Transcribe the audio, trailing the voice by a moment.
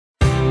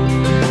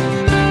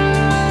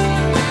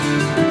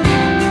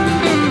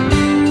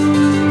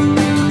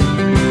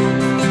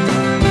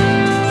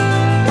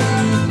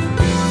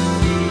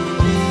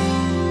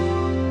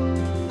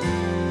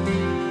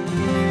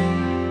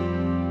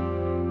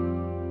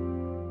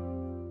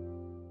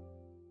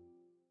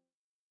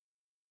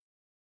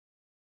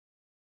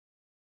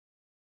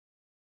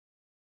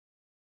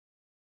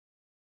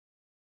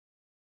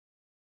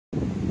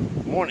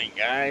Morning,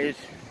 guys.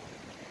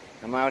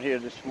 I'm out here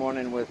this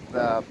morning with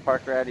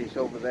Park Ratties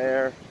over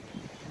there,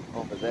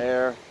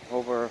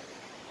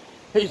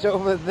 he's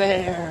over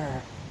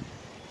there.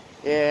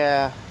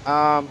 Yeah,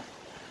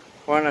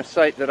 we're on a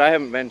site that I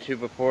haven't been to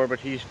before, but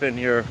he's been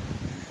here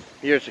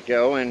years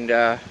ago, and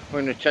we're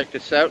going to check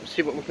this out and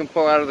see what we can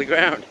pull out of the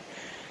ground.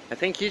 I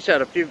think he's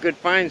had a few good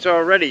finds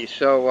already,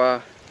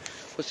 so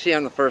let's see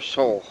on the first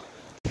hole.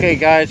 Okay,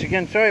 guys,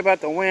 again, sorry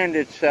about the wind.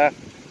 It's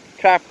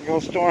Tropical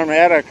Storm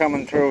Etta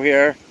coming through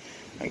here.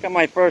 I got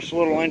my first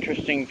little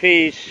interesting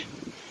piece.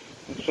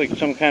 Looks like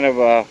some kind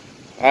of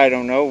I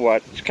don't know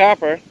what. It's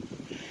copper.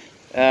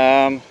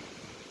 If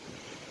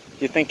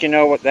you think you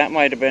know what that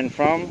might have been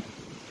from,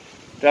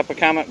 drop a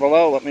comment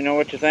below. Let me know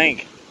what you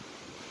think.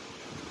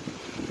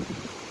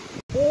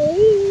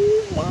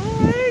 Oh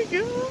my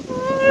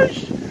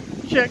gosh!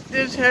 Check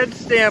this head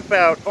stamp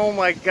out. Oh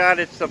my god,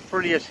 it's the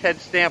prettiest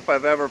head stamp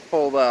I've ever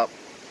pulled up.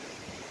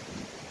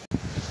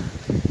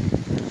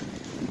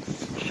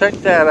 Check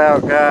that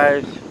out,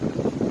 guys.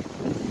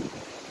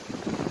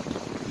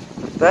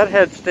 That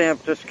head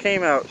stamp just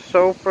came out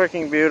so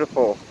freaking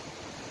beautiful.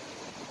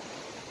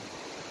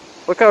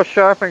 Look how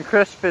sharp and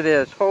crisp it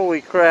is. Holy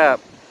crap.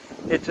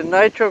 It's a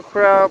Nitro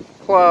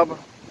Club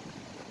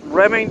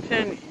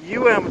Remington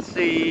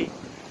UMC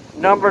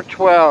number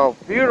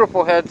 12.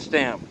 Beautiful head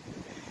stamp.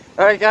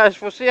 Alright,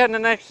 guys, we'll see you on the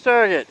next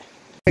target.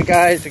 Hey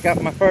guys, I got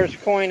my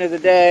first coin of the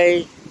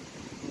day.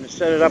 I'm going to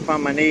set it up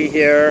on my knee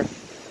here.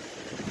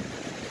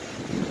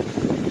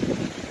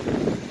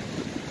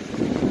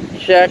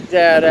 Check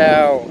that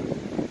out.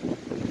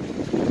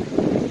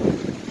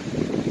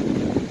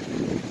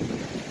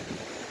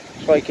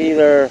 It's like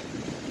either a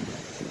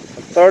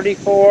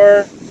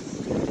 34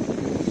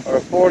 or a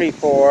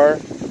 44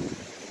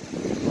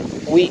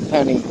 wheat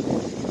penny.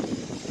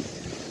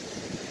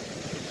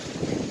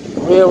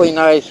 Really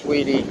nice,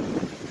 Wheatie.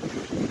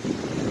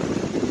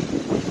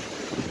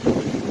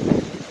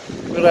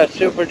 Look at that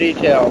super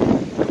detail.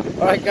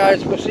 Alright,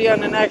 guys, we'll see you on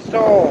the next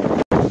hole.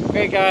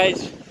 Okay,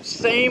 guys,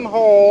 same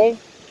hole.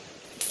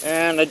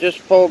 And I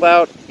just pulled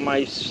out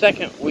my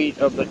second wheat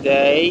of the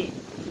day.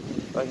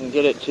 If I can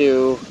get it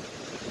to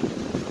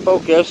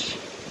focus.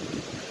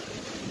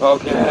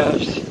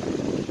 Focus.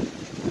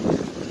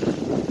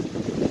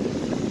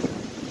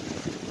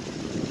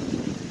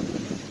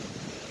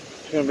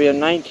 It's going to be a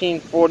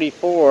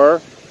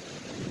 1944.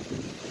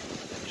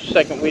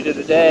 Second wheat of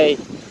the day.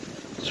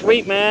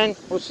 Sweet, man.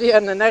 We'll see you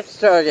on the next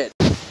target.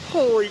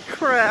 Holy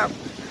crap.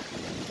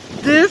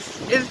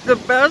 This is the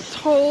best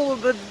hole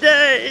of the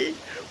day.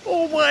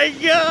 Oh my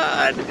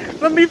god!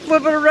 Let me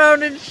flip it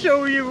around and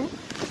show you.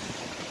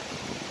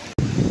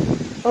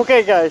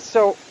 Okay, guys,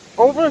 so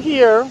over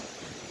here,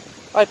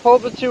 I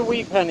pulled the 2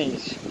 wheat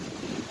pennies.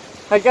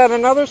 I got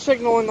another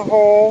signal in the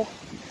hole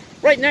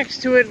right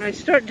next to it, and I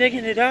start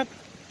digging it up,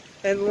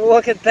 and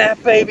look at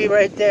that baby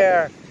right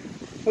there.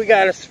 We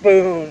got a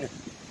spoon.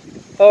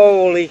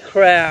 Holy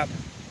crap.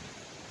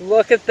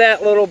 Look at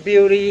that little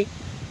beauty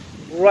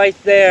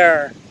right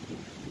there.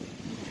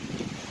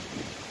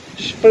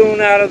 Spoon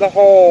out of the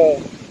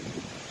hole.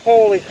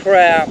 Holy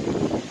crap.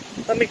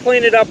 Let me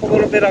clean it up a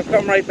little bit. I'll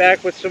come right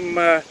back with some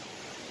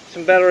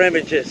better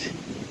images.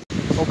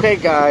 Okay,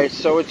 guys,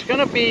 so it's going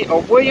to be a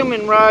William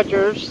 &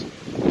 Rogers.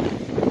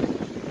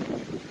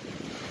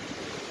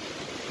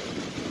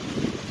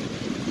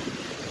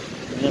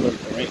 Never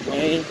the right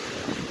way.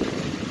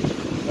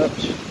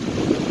 Oops.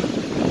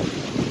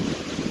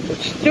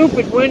 It's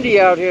stupid windy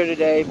out here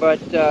today,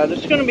 but this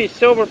is going to be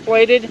silver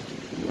plated.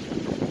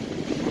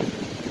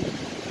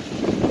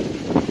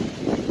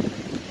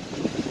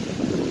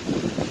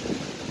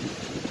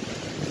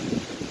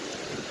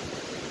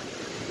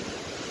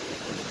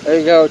 There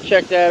you go,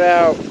 check that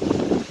out.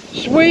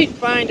 Sweet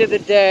find of the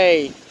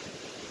day.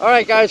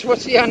 Alright, guys, we'll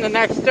see you on the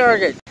next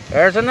target.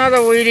 There's another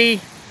Wheatie.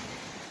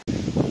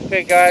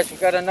 Okay, guys, we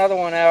got another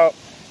one out.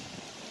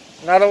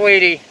 Another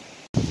Wheatie.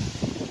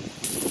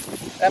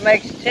 That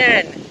makes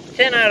 10.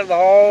 10 out of the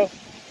hole.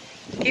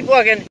 Keep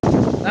looking.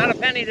 Not a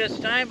penny this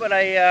time, but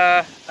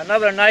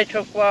another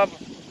Nitro Club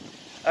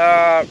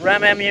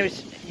Rem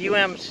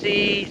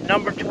UMC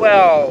number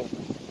 12.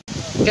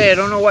 Okay, I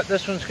don't know what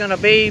this one's going to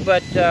be,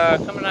 but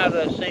coming out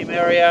of the same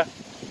area.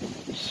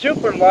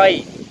 Super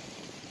light.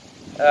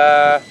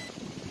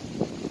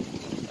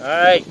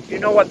 Alright, you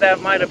know what that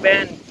might have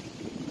been,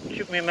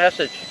 shoot me a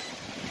message.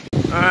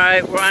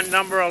 Alright, we're on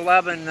number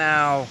 11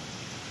 now.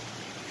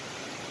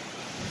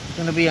 It's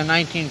going to be a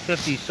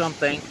 1950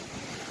 something.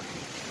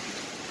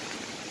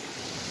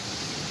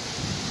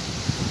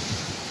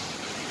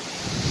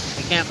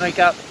 I can't make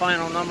out the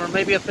final number.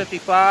 Maybe a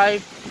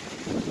 55.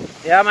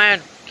 Yeah,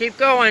 man, keep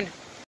going.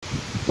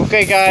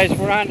 Okay, guys,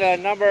 we're on to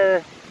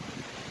number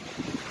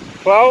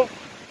 12,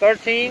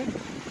 13.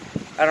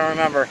 I don't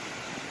remember.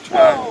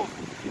 12.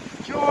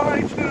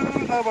 Joy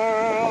to the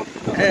world.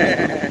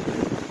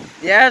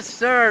 Yes,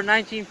 sir.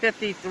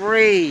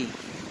 1953.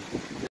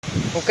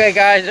 Okay,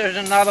 guys, there's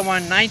another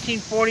one.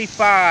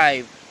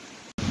 1945.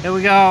 Here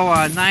we go.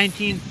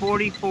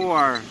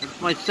 1944.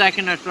 It's my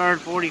second or third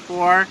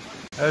 44.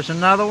 There's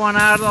another one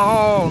out of the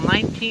hole,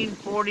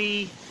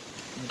 1940D.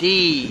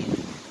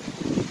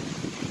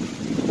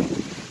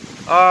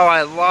 Oh,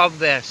 I love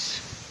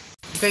this.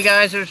 Okay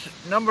guys, there's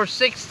number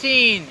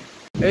 16.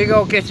 There you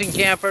go, kids and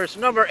campers.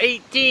 Number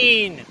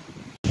 18.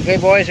 Okay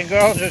boys and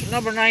girls, there's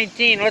number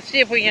 19. Let's see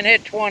if we can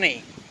hit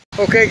 20.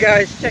 Okay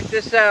guys, check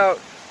this out.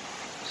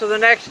 So the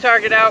next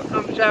target out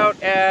comes out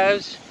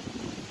as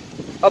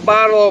a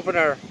bottle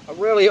opener. A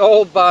really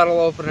old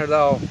bottle opener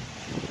though.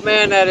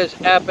 Man, that is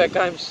epic.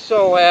 I'm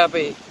so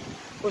happy.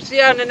 We'll see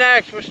you on the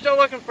next. We're still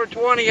looking for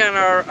 20 on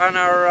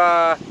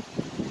our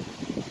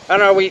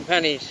wheat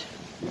pennies.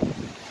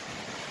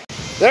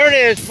 There it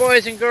is,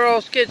 boys and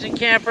girls, kids and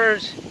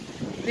campers.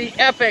 The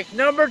epic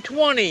number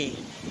 20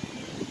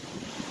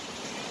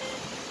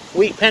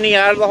 wheat penny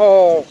out of the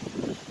hole.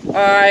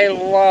 I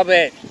love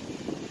it.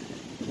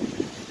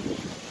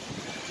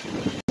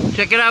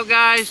 Check it out,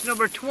 guys.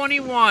 Number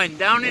 21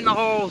 down in the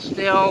hole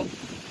still.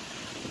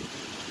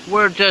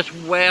 We're just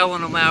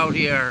wailing them out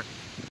here.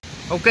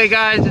 Okay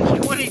guys,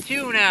 it's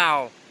 22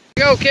 now.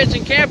 Here we go, kids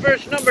and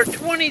campers, number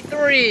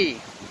 23.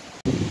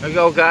 There we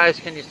go guys,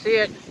 can you see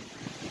it?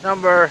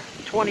 Number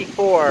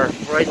 24,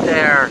 right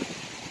there.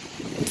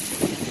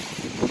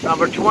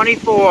 Number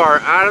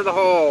 24, out of the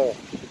hole.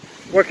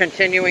 We're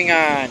continuing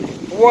on.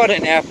 What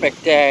an epic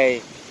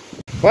day.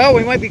 Well,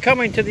 we might be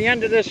coming to the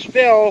end of this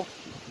spill.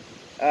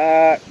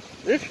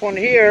 This one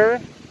here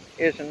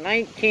is a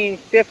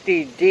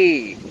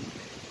 1950D.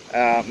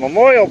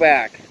 Memorial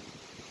back.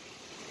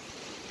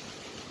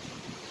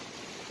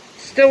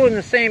 Still in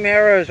the same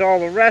era as all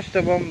the rest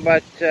of them,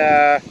 but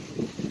or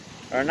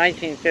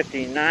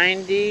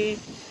 1959D.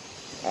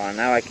 Oh,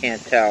 now I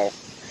can't tell.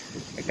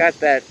 I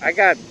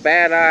got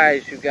bad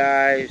eyes, you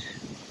guys.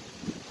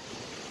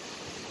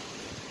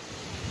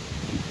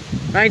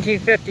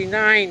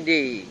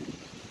 1959D.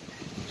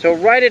 So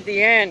right at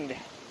the end,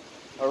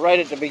 or right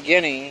at the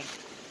beginning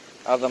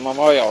of the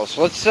memorials.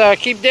 Let's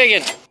keep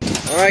digging.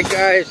 Alright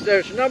guys,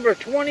 there's number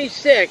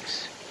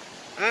 26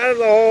 out of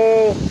the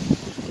hole,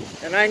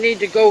 and I need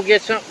to go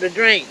get something to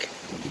drink.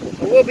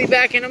 So we'll be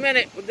back in a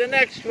minute with the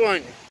next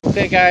one.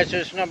 Okay guys,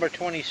 there's number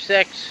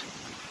 26.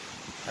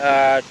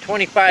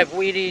 25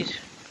 Wheaties,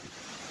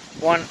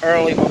 one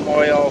early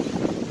memorial.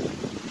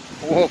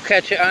 We'll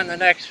catch you on the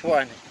next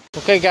one.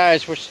 Okay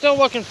guys, we're still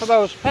looking for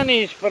those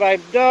pennies, but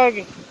I've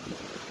dug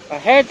a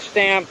head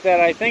stamp that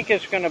I think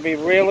is going to be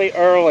really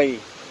early.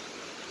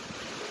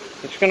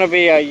 It's going to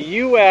be a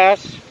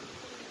U.S.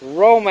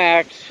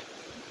 Romex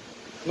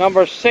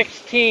number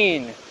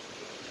 16.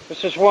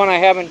 This is one I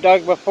haven't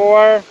dug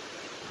before.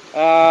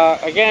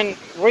 Again,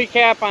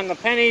 recap on the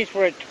pennies.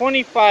 We're at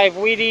 25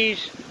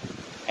 Wheaties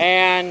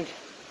and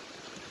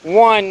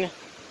one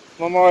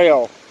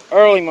memorial,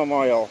 early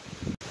memorial.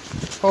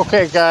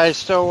 Okay guys,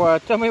 so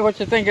tell me what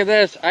you think of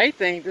this. I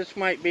think this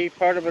might be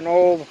part of an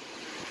old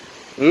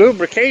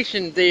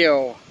lubrication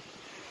deal.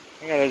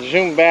 I gotta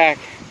zoom back.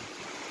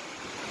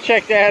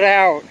 Check that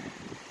out.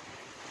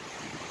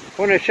 I'm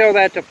going to show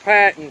that to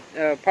Pat and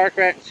Park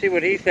Rat and see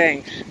what he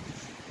thinks.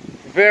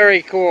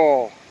 Very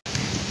cool.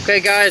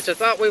 Okay guys, I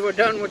thought we were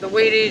done with the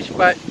Wheaties,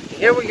 but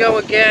here we go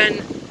again.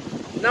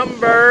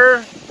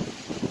 Number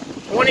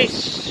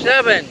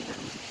 27.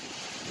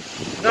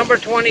 Number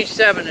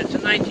 27. It's a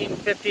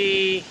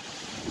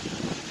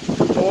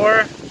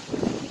 1954.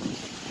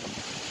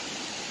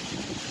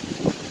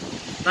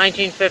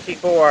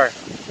 1954.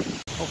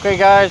 Okay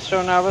guys,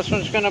 so now this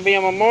one's going to be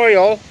a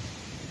memorial.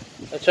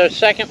 It's our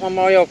second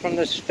memorial from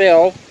this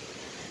spill.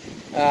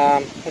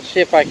 Let's see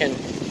if I can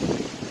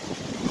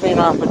clean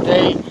off a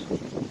date.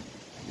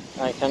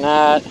 I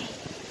cannot.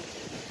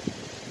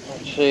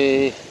 Let's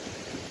see.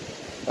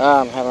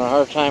 I'm having a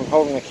hard time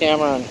holding the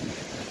camera and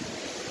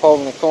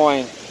holding the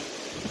coin.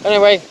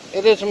 Anyway,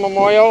 it is a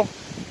memorial.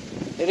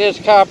 It is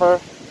copper.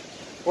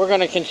 We're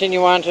going to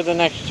continue on to the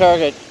next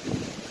target.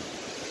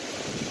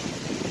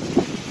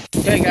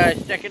 Okay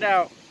guys, check it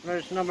out.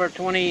 There's number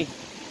 28,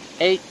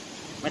 I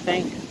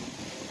think.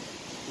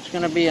 It's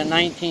going to be a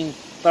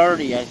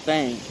 1930, I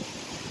think.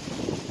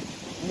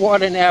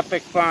 What an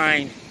epic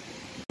find.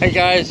 Hey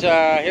guys,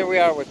 here we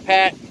are with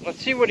Pat. Let's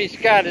see what he's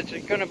got. It's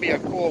going to be a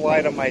cool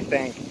item, I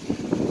think.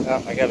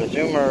 I got to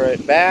zoomer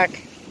it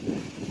back.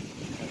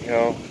 There we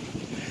go.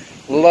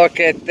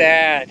 Look at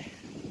that.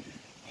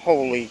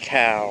 Holy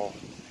cow.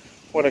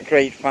 What a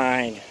great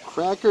find.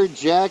 Cracker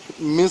Jack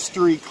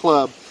Mystery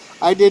Club.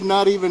 I did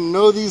not even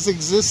know these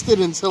existed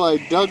until I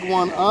dug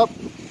one up.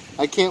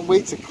 I can't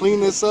wait to clean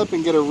this up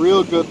and get a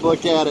real good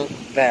look at it.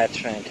 That's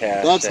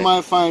fantastic. That's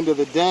my find of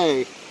the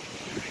day.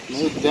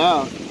 No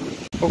doubt.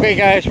 Okay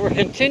guys, we're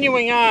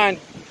continuing on.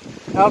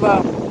 Now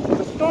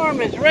the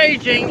storm is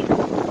raging,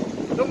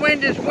 the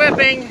wind is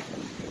whipping,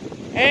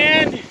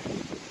 and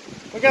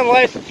we got a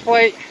license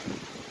plate,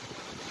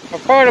 a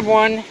part of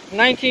one,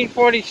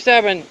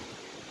 1947.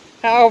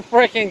 How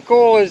freaking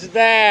cool is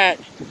that?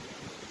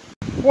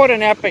 What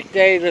an epic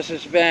day this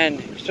has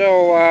been.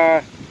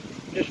 So,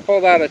 just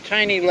pulled out a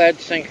tiny lead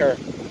sinker.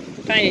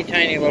 Tiny,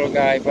 tiny little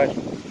guy, but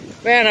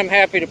man, I'm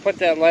happy to put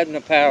that lead in the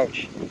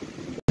pouch.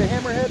 The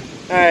hammerhead?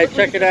 Alright,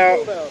 check it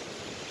out.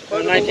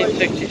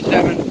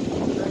 1967.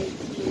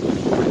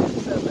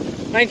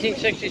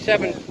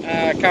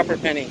 1967 copper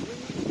penny.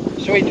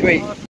 Sweet,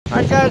 sweet.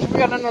 Alright guys, we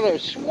got another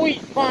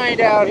sweet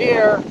find out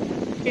here.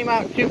 Came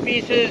out in 2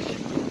 pieces.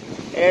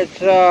 It's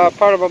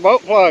part of a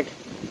boat plug.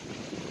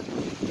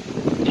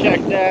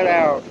 Check that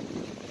out.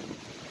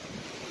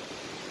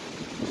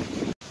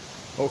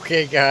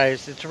 Okay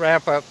guys, it's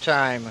wrap up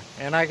time.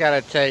 And I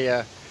gotta tell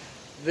you,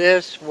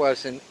 this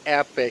was an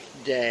epic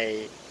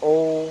day.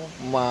 Oh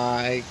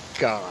my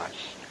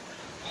gosh.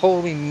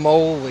 Holy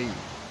moly.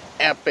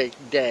 Epic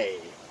day.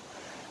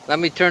 Let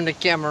me turn the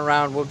camera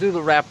around. We'll do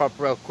the wrap up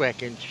real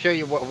quick and show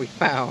you what we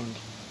found.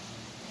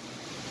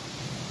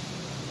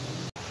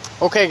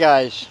 Okay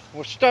guys,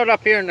 we'll start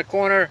up here in the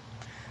corner.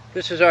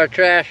 This is our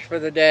trash for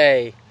the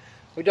day.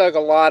 We dug a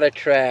lot of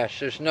trash,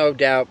 there's no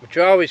doubt, but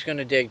you're always going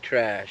to dig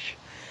trash.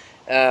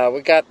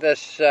 We got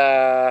this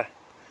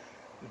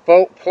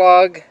boat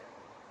plug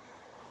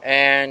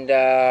and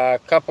a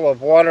couple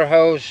of water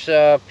hose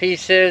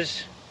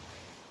pieces.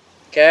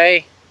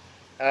 Okay.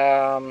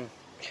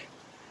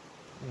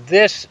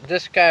 This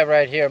guy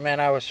right here, man,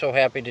 I was so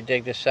happy to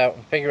dig this out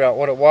and figure out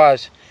what it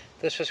was.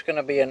 This is going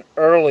to be an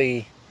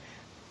early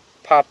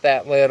pop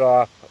that lid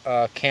off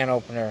can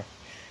opener.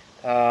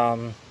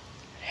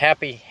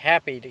 Happy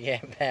to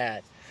get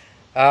that.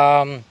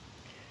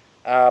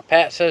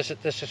 Pat says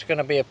that this is going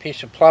to be a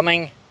piece of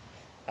plumbing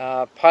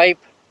pipe.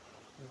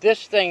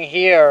 This thing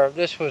here,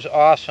 this was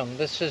awesome.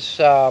 This is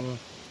going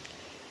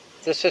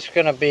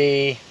to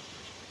be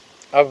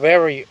a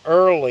very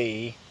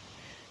early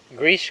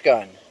grease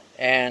gun,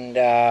 and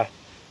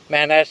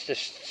man, that's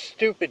just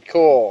stupid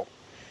cool.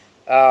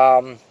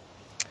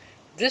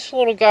 This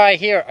little guy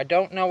here, I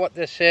don't know what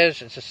this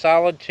is. It's a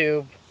solid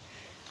tube,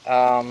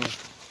 and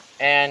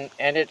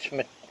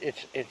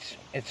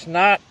it's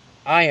not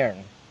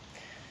iron.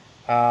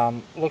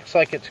 Looks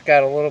like it's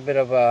got a little bit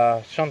of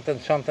a something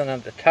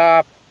at the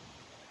top.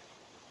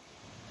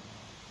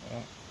 Oh,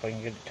 if I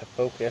can get it to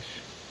focus.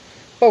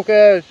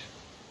 Focus!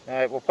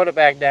 Alright, we'll put it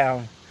back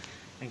down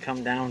and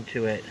come down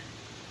to it.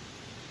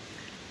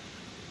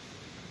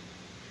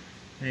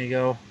 There you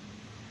go.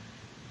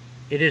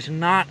 It is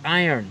not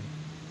iron.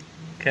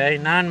 Okay,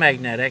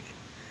 non-magnetic.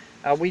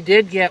 We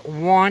did get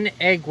 1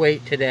 egg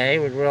weight today.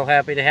 We're real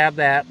happy to have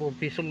that. A little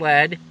piece of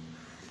lead.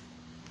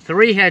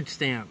 3 head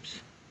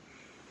stamps.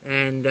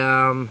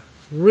 And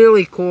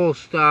really cool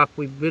stuff.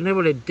 We've been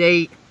able to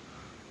date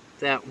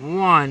this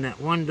one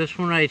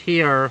right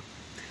here.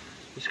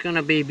 It's going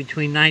to be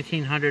between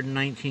 1900 and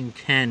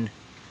 1910.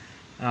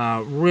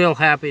 Real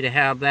happy to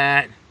have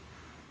that.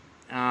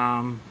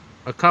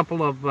 A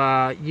couple of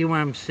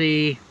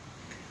UMC,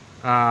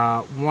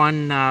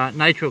 1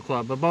 nitro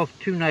club, but both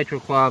 2 nitro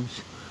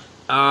clubs.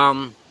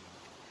 The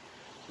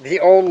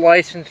old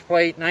license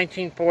plate,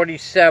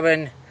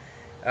 1947.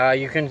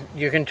 You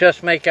can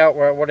just make out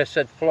where it would have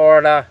said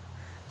Florida.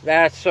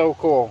 That's so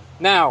cool.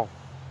 Now,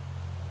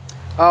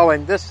 oh,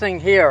 and this thing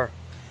here,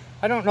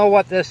 I don't know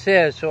what this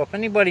is, so if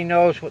anybody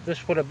knows what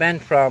this would have been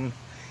from,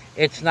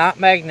 it's not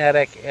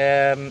magnetic.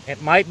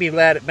 It might be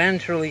lead. It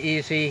bends really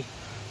easy,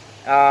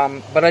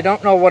 but I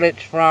don't know what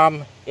it's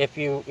from. If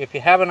you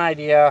have an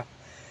idea,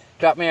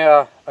 drop me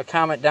a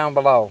comment down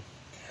below.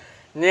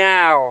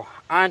 Now,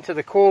 on to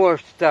the cooler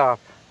stuff.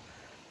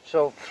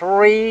 So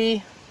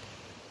 3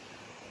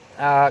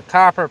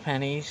 copper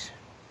pennies,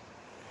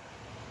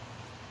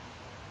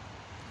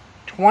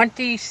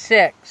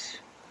 26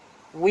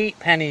 wheat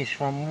pennies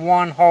from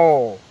 1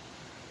 hole,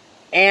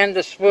 and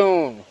the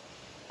spoon,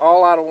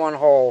 all out of 1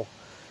 hole.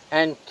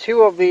 And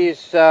 2 of these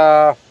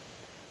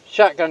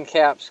shotgun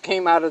caps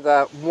came out of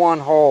that 1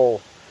 hole.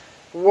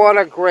 What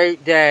a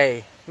great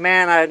day.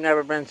 Man, I had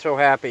never been so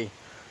happy.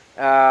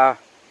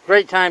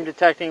 Great time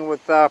detecting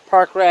with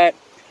Park Rat.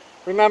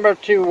 Remember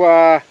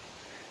to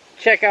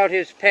check out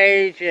his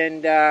page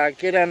and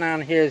get in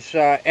on his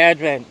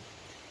Advent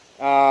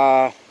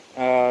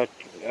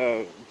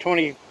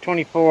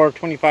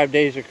 25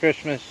 days of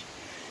Christmas.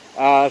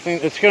 I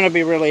think it's going to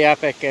be really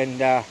epic, and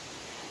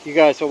you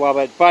guys will love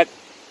it. But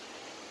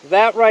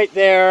that right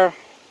there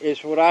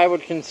is what I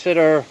would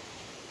consider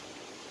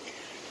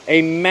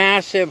a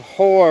massive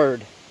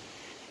hoard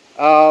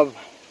of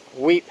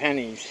wheat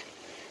pennies.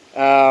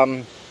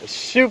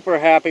 Super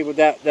happy with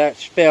that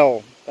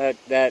spill.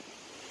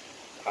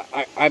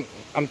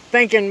 I'm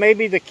thinking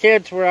maybe the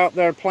kids were out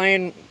there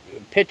playing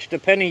pitch the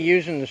penny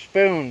using the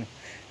spoon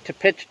to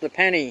pitch the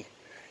penny.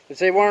 Because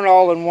they weren't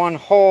all in one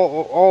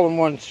hole, all in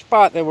one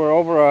spot. They were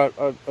over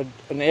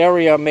an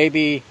area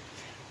maybe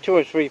 2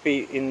 or 3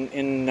 feet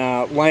in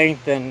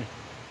length and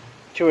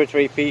 2 or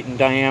 3 feet in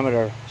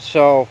diameter.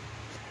 So,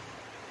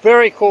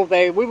 very cool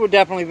day. We would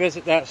definitely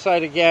visit that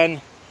site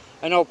again.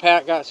 I know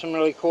Pat got some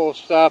really cool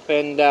stuff,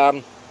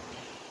 and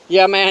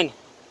yeah, man,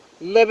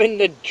 living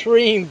the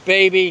dream,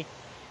 baby.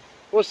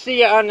 We'll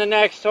see you on the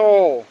next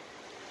hole.